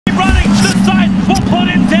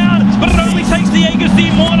against the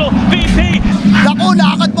Immortal VP. Naku,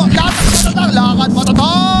 lakad mo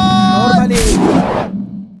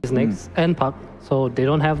Snakes and Puck, so they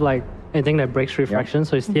don't have like anything that breaks refraction,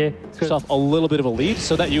 so it's yourself a little bit of a lead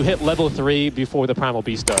so that you hit level 3 before the Primal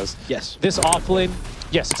Beast does. Yes. This offlane,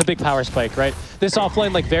 yes, it's a big power spike, right? This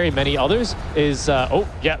offlane, like very many others, is, oh,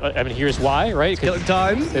 yeah, I mean, here's why, right? Killing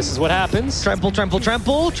time. This is what happens. Trample, trample,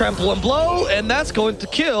 trample, trample and blow, and that's going to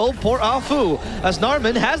kill poor Afu, as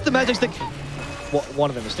Narman has the magic stick. One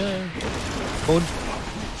of them is there. Moon.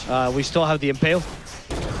 We still have the Impale.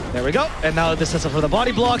 There we go. And now this sets up for the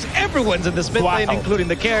body blocks. Everyone's in this mid lane, including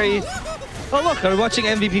the carry. Oh, look, are we watching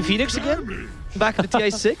MVP Phoenix again? Back in the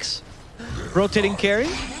TI6. Rotating carry.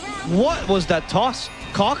 What was that toss?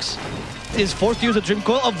 Cox is forced to use a Dream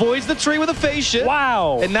Coil, avoids the tree with a phase shift.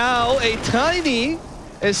 Wow. And now a Tiny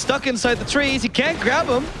is stuck inside the trees. He can't grab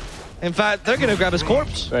him. In fact, they're going to grab his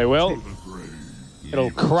corpse. They will.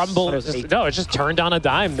 It'll crumble. No, it just turned on a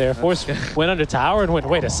dime there. Force went under tower and went,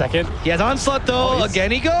 wait a second. He has Onslaught though.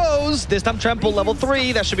 Again he goes. This time Trample level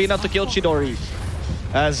 3. That should be enough to kill Chidori.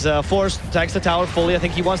 As Force tags the tower fully. I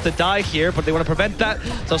think he wants to die here, but they want to prevent that.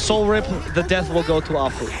 So Soul Rip, the death will go to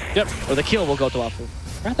Afu. Yep. Or the kill will go to Afu.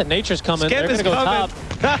 Right, the Nature's coming. Scrim They're going to go coming.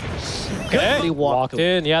 top. Okay. He walked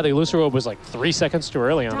in. Yeah, the Illusory Robe was like 3 seconds too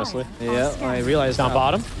early, honestly. Yeah, I realized down now.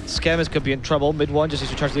 bottom. Scam could be in trouble. Mid one just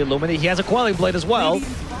needs to charge the Illuminate. He has a Quelling Blade as well.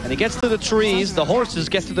 And he gets to the trees. The horses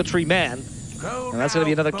get to the tree man. And that's going to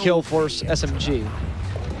be another kill for SMG.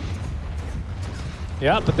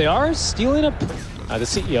 Yeah, but they are stealing up the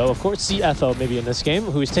CEO, of course, CFO maybe in this game,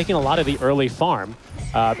 who's taking a lot of the early farm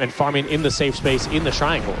and farming in the safe space in the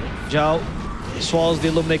triangle. Zhao swallows the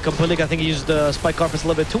Illuminate completely. I think he used the Spike Carpus a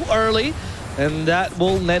little bit too early. And that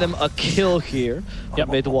will net him a kill here. Yep.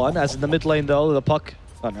 Mid one. As in the mid lane though, the Puck.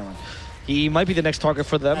 Oh, never mind. He might be the next target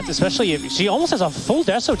for them. Especially if she almost has a full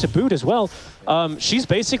Deso to boot as well. She's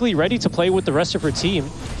basically ready to play with the rest of her team.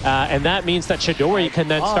 And that means that Chidori can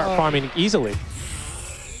then start farming easily.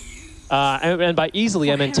 And by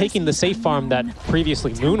easily, I mean taking the safe farm that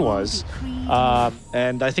previously Moon was.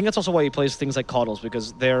 And I think that's also why he plays things like Coddles,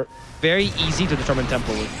 because they're very easy to determine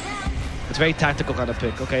tempo with. It's a very tactical kind of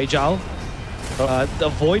pick. Okay, Zhao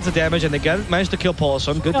avoids the damage, and they manage to kill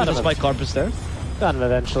Paulson. Good use of Spike Carpus there. Got him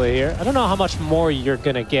eventually here. I don't know how much more you're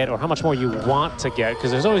going to get or how much more you want to get,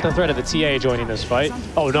 because there's always the threat of the TA joining this fight.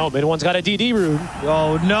 Oh no, mid one's got a DD rune.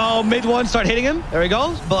 Oh no, mid one start hitting him. There he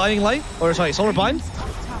goes. Blinding Light, or sorry, Solar Bind.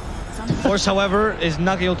 Force, however, is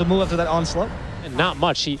not able to move after that onslaught. And not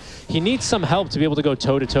much. He needs some help to be able to go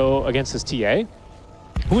toe-to-toe against this TA,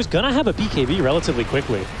 who is going to have a BKB relatively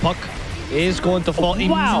quickly. Puck is going to fall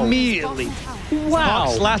immediately. Wow.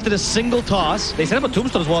 Puck's lasted a single toss. They set up a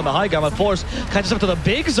tombstone as well on the high ground, but Force catches up to the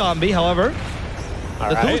big zombie, however.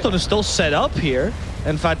 The tombstone is still set up here.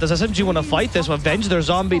 In fact, does SMG want to fight this, avenge their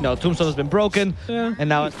zombie? No, tombstone has been broken. Yeah. And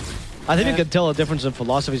now I think you can tell a difference in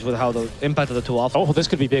philosophies with how the impact of the two off. Oh, this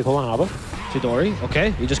could be big. Hold on, Abba. Chidori, okay.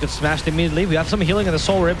 He just gets smashed immediately. We have some healing in the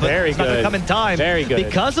Soul Rip, but it's not going to come in time. Very good.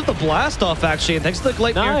 Because of the blast off, actually, and thanks to the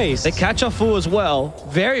Glade here, they catch Afu as well.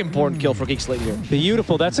 Very important kill for Geek Slate here.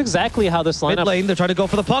 Beautiful. That's exactly how this lineup... Mid lane, they're trying to go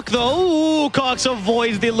for the Puck, though. Ooh, Cox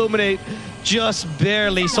avoids the Illuminate. Just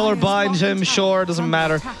barely. Solar binds him, sure, doesn't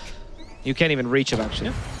matter. You can't even reach him, actually.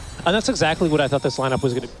 Yeah. And that's exactly what I thought this lineup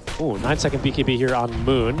was going to... Ooh, 9-second BKB here on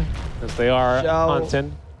Moon, as they are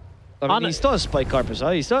hunting. I mean, he still has Spike Carpus,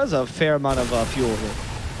 huh? He still has a fair amount of fuel here.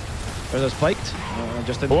 There's a Spiked.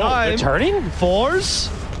 Just in time. They're turning? Force.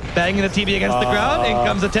 Banging the TB against the ground. In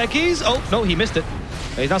comes the Techies. Oh, no, he missed it.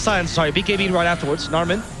 He's not silenced. Sorry, BKB right afterwards.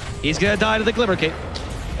 Narman. He's going to die to the Glimmer Cape.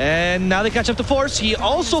 And now they catch up to Force. He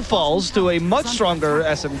also falls to a much stronger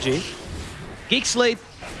SMG. Geek Slate.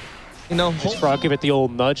 You know, give it the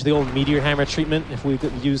old nudge, the old Meteor Hammer treatment, if we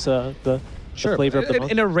could use the flavor of the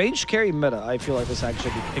month. In a range carry meta, I feel like this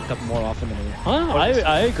actually should be picked up more often than it.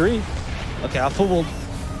 I agree. Okay, Afu will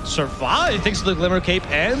survive thanks to the Glimmer Cape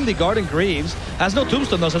and the Garden Greaves. Has no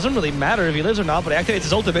tombstone though, so it doesn't really matter if he lives or not, but he activates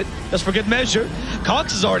his ultimate just for good measure.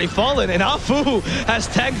 Cox has already fallen, and Afu has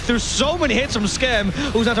tanked through so many hits from Scam,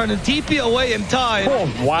 who's now trying to TP away in time.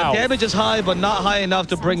 Oh, wow. The damage is high, but not high enough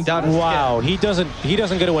to bring down his Wow, he doesn't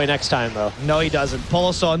get away next time though. No, he doesn't.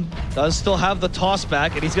 Poloson does still have the toss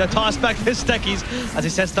back, and he's gonna toss back his Techies as he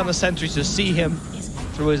sets down the sentries to see him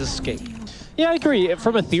through his escape. Yeah, I agree.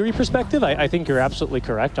 From a theory perspective, I think you're absolutely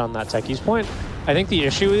correct on that Techie's point. I think the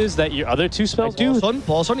issue is that your other two spells do...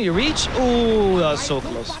 Paulson, you reach. Ooh, that was so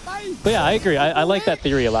close. But yeah, I agree. I like that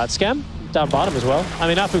theory a lot. Scam, down bottom as well. I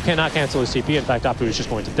mean, Afu cannot cancel his TP. In fact, Afu is just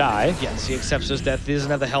going to die. Yes, he accepts his death. He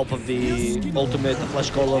doesn't have the help of the ultimate, the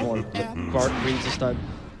Flesh Golem, or the Guard Greaves this time.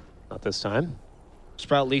 Not this time.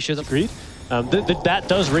 Sprout leashes. Agreed. That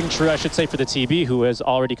does ring true, I should say, for the TB, who has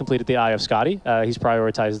already completed the Eye of Scotty. He's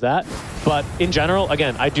prioritized that. But in general,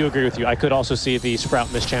 again, I do agree with you. I could also see the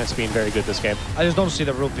Sprout mischance being very good this game. I just don't see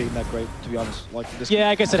the root being that great, to be honest. Like this Yeah,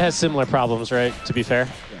 I guess it has similar problems, right, to be fair.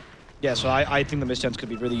 Yeah, so I think the mischance could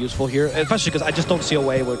be really useful here, especially because I just don't see a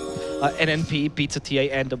way where an NP beats a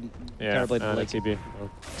TA and a Terrorblade Lake. TB.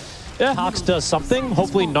 Yeah, Hawks does something.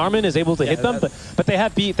 Hopefully Narman is able to hit them, but they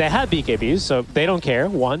have BKBs, so they don't care.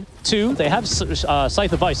 1, 2, they have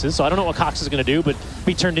Scythe of Vices, so I don't know what Cox is going to do, but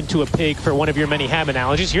be turned into a pig for one of your many ham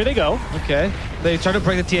analogies. Here they go. Okay, they try to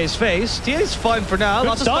break the TA's face. TA's fine for now.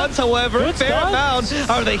 Lots of stuns, however. Fair amount.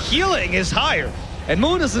 However, the healing is higher. And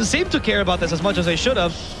Moon doesn't seem to care about this as much as they should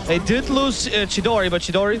have. They did lose Chidori, but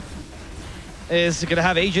Chidori is going to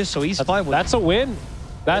have Aegis, so he's fine with it. That's a win.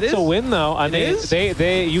 That's a win, though. I mean,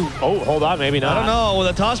 oh, hold on, maybe not. I don't know.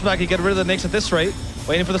 With a tossback, you get rid of the Nyx at this rate.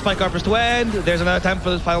 Waiting for the Spike Harpers to end. There's another time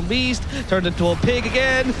for the final beast. Turned into a pig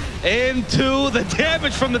again. Into the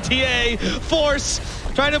damage from the TA. Force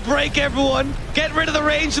trying to break everyone. Get rid of the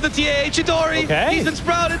range of the TA. Chidori, he's been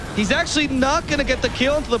sprouted. He's actually not going to get the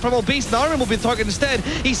kill until the primal beast. Narman will be the target instead.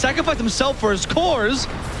 He sacrificed himself for his cores.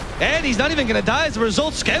 And he's not even going to die as a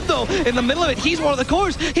result. Scrim, though, in the middle of it, he's one of the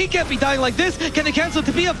cores. He can't be dying like this. Can they cancel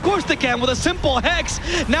TP? Of course they can with a simple Hex.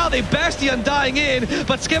 Now they bash the Undying in,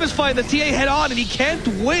 but Scrim is fighting the TA head on, and he can't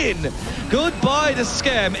win. Goodbye to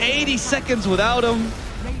Scrim. 80 seconds without him.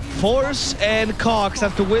 Force and Cox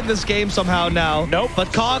have to win this game somehow now. Nope.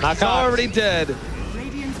 But Cox is already dead.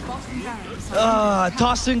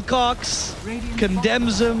 Tossing Cox,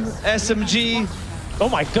 condemns him, SMG. Oh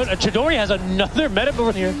my goodness, Chidori has another meta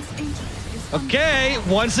over here. Okay,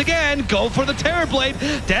 once again, go for the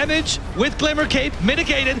Terrorblade. Damage with Glimmer Cape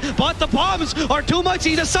mitigated, but the bombs are too much.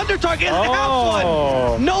 He's a Sunder target and have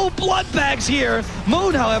one. No blood bags here.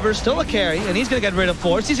 Moon, however, still a carry, and he's going to get rid of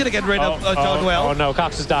Force. He's going to get rid of Johnwell. Oh no,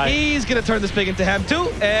 Cox is dying. He's going to turn this pig into ham too,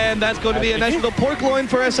 and that's going to be a nice little pork loin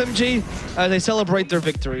for SMG as they celebrate their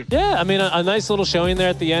victory. Yeah, I mean, a nice little showing there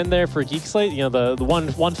at the end there for Geek Slate. You know, the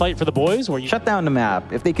one fight for the boys where you shut down the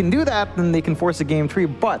map. If they can do that, then they can force a game 3,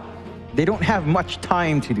 but they don't have much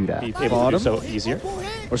time to do that. Able to do so easier.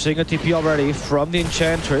 We're seeing a TP already from the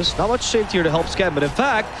Enchantress. Not much saved here to help Scam, but in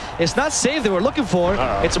fact, it's not save they were looking for.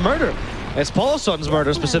 It's murder. It's Pauluson's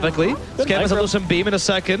murder specifically. Scam has a loosen beam in a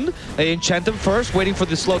second. They enchant him first, waiting for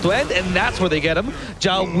the slow to end, and that's where they get him.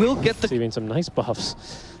 Zhao will get the... Receiving some nice buffs.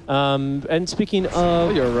 And speaking of... Oh,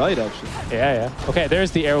 you're right, actually. Yeah. Okay,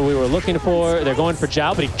 there's the arrow we were looking for. They're going for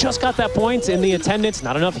Zhao, but he just got that point in the attendance.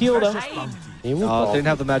 Not enough heal, though. Didn't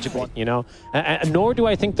have the magic one. You know, and nor do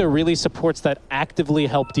I think they're really supports that actively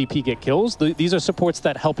help DP get kills. These are supports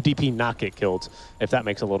that help DP not get killed, if that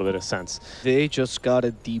makes a little bit of sense. They just got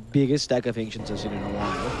the biggest stack of Ancients I've seen in a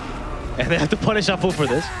while. And they have to punish Afu for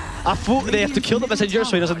this. Afu, they have to kill the messenger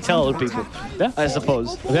so he doesn't tell other people. Yeah, I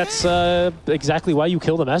suppose. That's exactly why you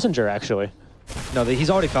kill the messenger, actually. No,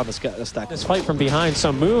 he's already found the stack. This fight from behind,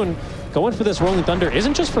 so Moon going for this Rolling Thunder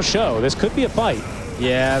isn't just for show. This could be a fight.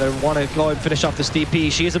 Yeah, they want to go and finish off this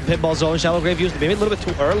DP. She is in pinball zone. Shallow Grave used maybe a little bit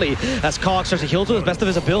too early as Cox starts to heal to the best of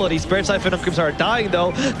his ability. Spirit Side Phantom Crimps are dying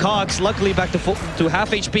though. Cox luckily back to half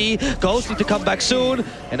HP. Ghost need to come back soon.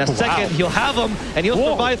 In a second, he'll have him and he'll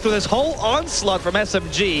survive through this whole onslaught from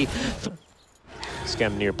SMG.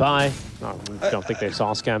 Scam nearby. Don't think they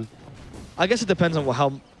saw Scam. I guess it depends on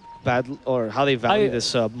how bad or how they value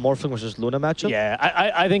this Morphling versus Luna matchup. Yeah,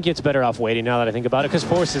 I think it's better off waiting now that I think about it, because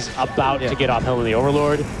Force is about to get off hill in the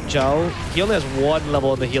Overlord. Zhao, he only has 1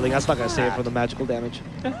 level in the healing. That's not going to save him from the magical damage.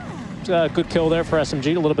 Good kill there for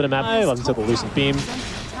SMG. A little bit of map until the Lucent Beam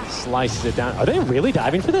slices it down. Are they really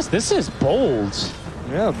diving for this? This is bold.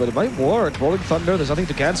 Yeah, but it might work. Rolling Thunder, there's nothing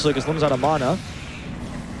to cancel because Luna's out of mana.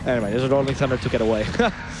 Anyway, there's a Rolling Thunder to get away.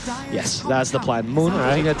 Yes, that's the plan. Moon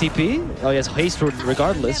using a TP. Oh, he has haste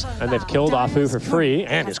regardless. And they've killed Afu for free,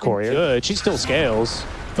 and his courier. Good. She still scales,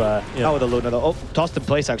 but you know. Not with the Luna though. Oh, tossed in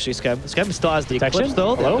place actually. Scam still has the Eclipse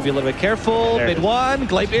though. They have to be a little bit careful. Mid one,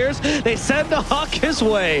 Glaive Ears. They send the Hawk his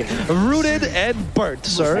way. Rooted and burnt,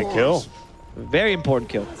 sir. Good kill. Very important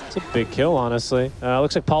kill. It's a big kill, honestly.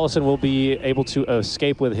 Looks like Paulison will be able to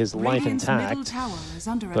escape with his life intact.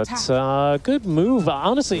 But good move,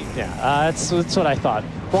 honestly. Yeah, that's what I thought.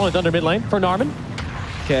 Rolling Thunder mid lane for Narman.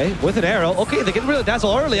 Okay, with an arrow. Okay, they get rid of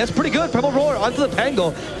Dazzle early. That's pretty good. Primal Roar onto the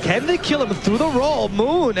Pango. Can they kill him through the roll?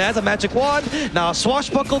 Moon has a magic wand. Now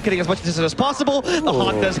Swashbuckle, getting as much distance as possible. The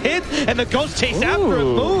Hawk does hit, and the Ghost chase after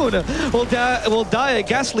him. Moon will die a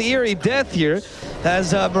ghastly, eerie death here,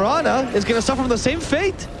 as Mirana is going to suffer from the same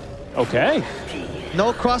fate. Okay.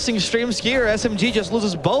 No crossing streams here. SMG just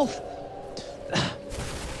loses both.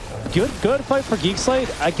 good fight for Geek Slate.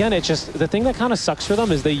 Again, it's just the thing that kind of sucks for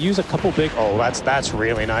them is they use a couple big. Oh, that's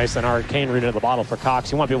really nice. An arcane rune in the bottle for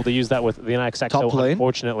Cox. You want to be able to use that with the NXXO, Top lane.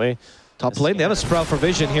 unfortunately. Top lane, they have a Sprout for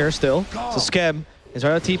Vision here still. So Scrim is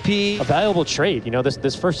our TP. A valuable trade, you know,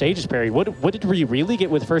 this first Aegis parry. What did we really get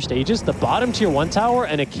with first Aegis? The bottom tier 1 tower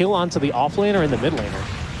and a kill onto the off laner and the mid laner.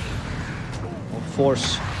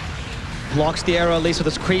 Force blocks the arrow at least with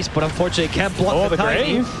his crease, but unfortunately can't block the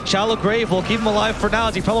tiny. grave. Shallow Grave will keep him alive for now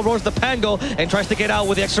as he probably roars the Pango and tries to get out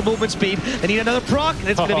with the extra movement speed. They need another proc, and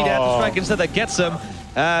it's going to be the Anthem Strike instead that gets him.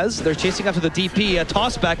 As they're chasing after the DP, a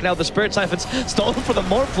toss back now. The Spirit Siphon's stolen for the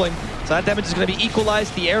Morphling, so that damage is going to be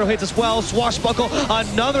equalized. The arrow hits as well. Swashbuckle,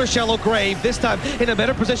 another Shallow Grave. This time in a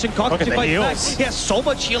better position. Cox can fight back. He has so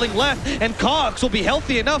much healing left, and Cox will be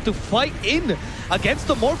healthy enough to fight in against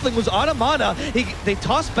the Morphling, who's out of mana. They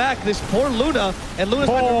toss back this poor Luna, and Luna's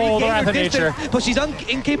trying to regain her distance, but she's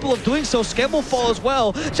incapable of doing so. Schem will fall as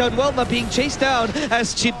well. Xiaonuel not being chased down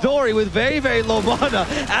as Chidori with very, very low mana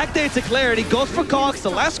activates a clarity, goes for Cox, the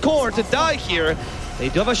last core to die here. They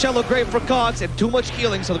do have a Shallow Grave for Cox and too much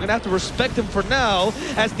healing, so they're going to have to respect him for now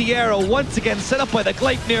as the arrow, once again set up by the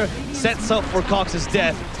Gleipnir, sets up for Cox's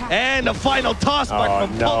death. And a final toss back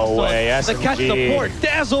from Pulse to catch the poor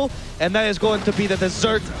Dazzle, and that is going to be the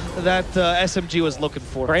dessert that SMG was looking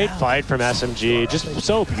for. Great fight from SMG, just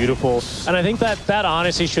so beautiful. And I think that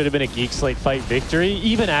honestly should have been a Geek Slate fight victory,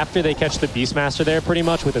 even after they catch the Beastmaster there pretty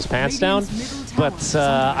much with his pants down. But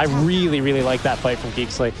I really, really like that fight from Geek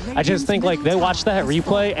Slate. I just think like they watched that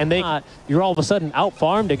replay and you're all of a sudden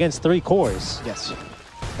out-farmed against 3 cores. Yes.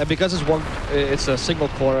 And because it's a single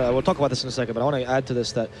core, we'll talk about this in a second, but I want to add to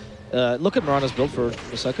this that, look at Mirana's build for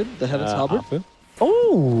a second, the Heaven's Halberd.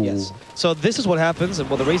 Oh! Yes. So this is what happens, and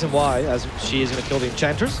well, the reason why, as she is going to kill the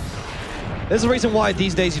Enchantress, this is the reason why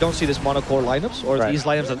these days you don't see this monocore lineups, or these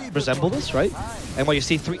lineups that resemble this, right? And what you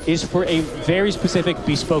see is for a very specific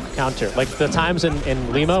bespoke counter, like the times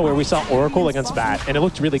in Lima where we saw Oracle against Bat, and it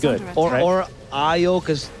looked really good. Or Io,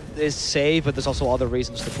 because it's safe, but there's also other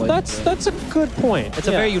reasons to play. That's a good point. It's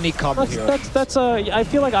a very unique combo here. I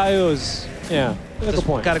feel like Io's, that's a good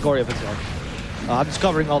point. Category of its own. I'm just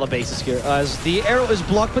covering all the bases here. As the arrow is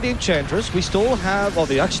blocked by the Enchantress, we still have... Oh,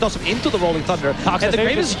 they actually toss him into the Rolling Thunder. Cox and the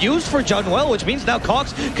Grave is used for Xiaonuel, which means now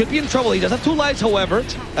Cox could be in trouble. He does have 2 lives, however,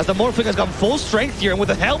 as the Morphling has got full strength here, and with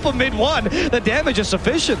the help of mid-1, the damage is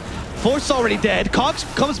sufficient. Force already dead. Cox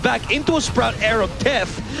comes back into a Sprout Arrow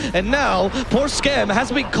death, and now poor Schem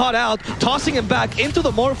has been caught out, tossing him back into the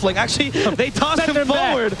Morphling. Actually, they toss him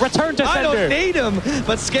forward. Return to I sender. don't need him,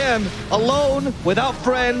 but Schem, alone, without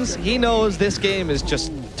friends, he knows this game is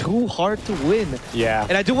just too hard to win. Yeah.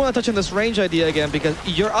 And I do want to touch on this range idea again, because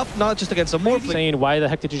you're up not just against a Morphling. Saying, why the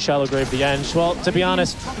heck did you Shallow Grave the Eng? Well, to be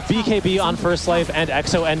honest, BKB on first life and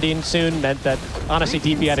EXO ending soon meant that, honestly,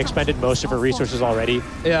 DP had expended most of her resources already.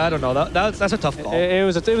 Yeah, I don't know. That's a tough call. It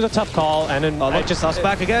was a tough call, and then I just toss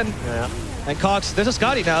back again. Yeah. And Cox, there's a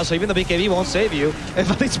Scotty now, so even the BKB won't save you. If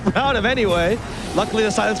they sprout him anyway. Luckily,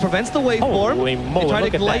 the silence prevents the waveform. Holy moly,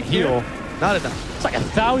 look at that heal. Not enough. It's like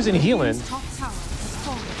 1,000 healing.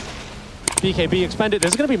 BKB expended.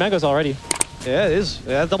 There's going to be Megas already. Yeah, it is.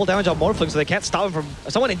 Yeah, double damage on Morphling, so they can't stop him from...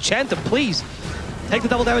 Someone enchant him, please. Take the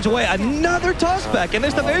double damage away. Another tossback, and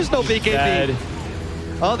this time there's no BKB. Dead.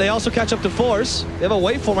 Oh, they also catch up to Force. They have a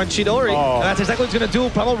waveform on Chidori. And that's exactly what he's going to do.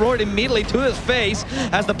 Primal Roar immediately to his face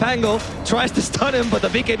as the Pango tries to stun him, but the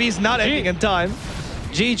BKB is not ending in time.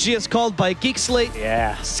 GG is called by Geek Slate.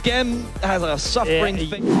 Yeah. Schem has a suffering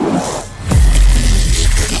face.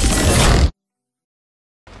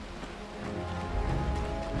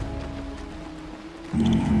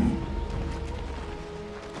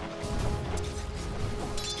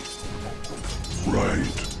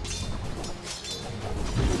 Right.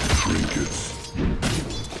 Trinkets.